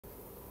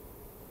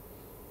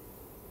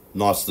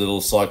Nice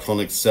little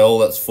cyclonic cell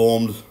that's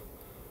formed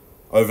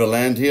over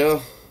land here.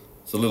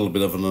 It's a little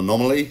bit of an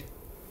anomaly.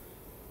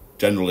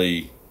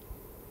 Generally,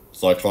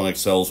 cyclonic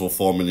cells will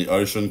form in the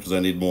ocean because they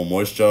need more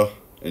moisture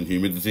and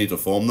humidity to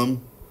form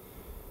them.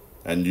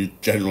 And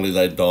generally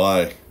they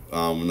die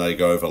when they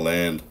go over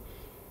land.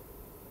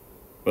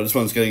 But this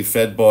one's getting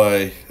fed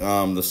by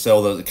the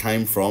cell that it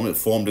came from. It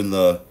formed in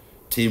the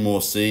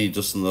Timor Sea,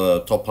 just in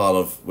the top part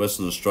of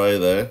Western Australia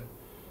there.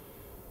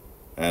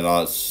 And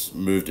it's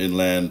moved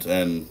inland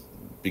and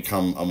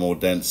become a more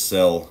dense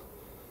cell.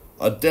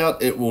 I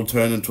doubt it will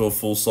turn into a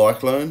full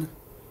cyclone,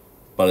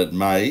 but it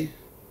may.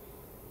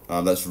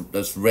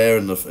 That's rare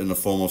in the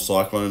form of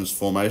cyclones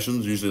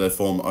formations. Usually they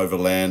form over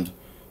land,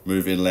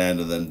 move inland,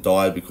 and then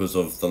die because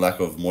of the lack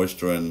of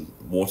moisture and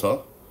water.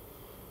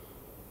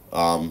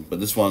 But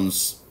this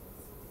one's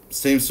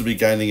seems to be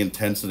gaining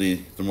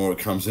intensity the more it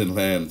comes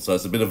inland, so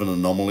it's a bit of an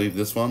anomaly,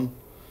 this one,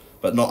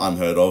 but not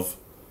unheard of.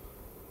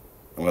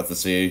 We'll have to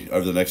see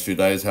over the next few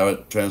days how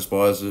it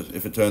transpires,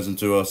 if it turns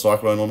into a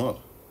cyclone or not.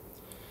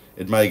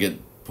 It may get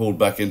pulled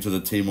back into the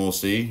Timor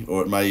Sea,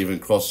 or it may even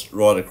cross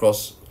right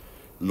across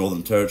the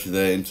Northern Territory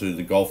there into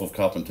the Gulf of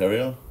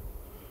Carpentaria.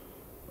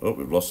 Oh,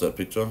 we've lost that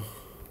picture.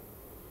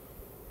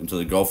 Into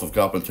the Gulf of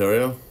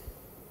Carpentaria,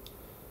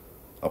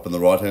 up on the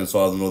right hand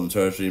side of the Northern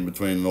Territory, in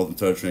between the Northern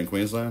Territory and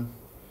Queensland.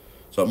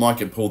 So it might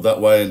get pulled that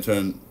way and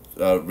turn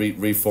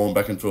reform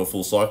back into a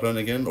full cyclone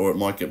again, or it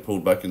might get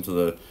pulled back into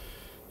the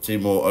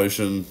Timor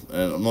Ocean,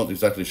 and I'm not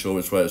exactly sure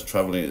which way it's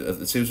travelling.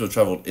 It seems to have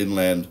travelled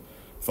inland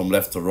from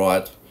left to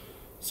right,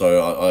 so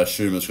I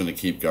assume it's going to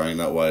keep going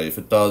that way. If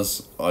it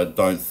does, I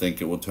don't think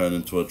it will turn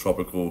into a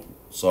tropical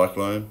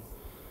cyclone,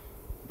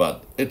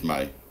 but it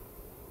may.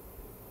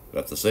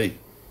 We'll have to see.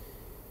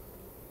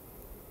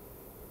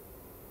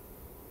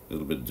 A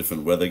little bit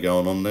different weather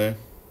going on there.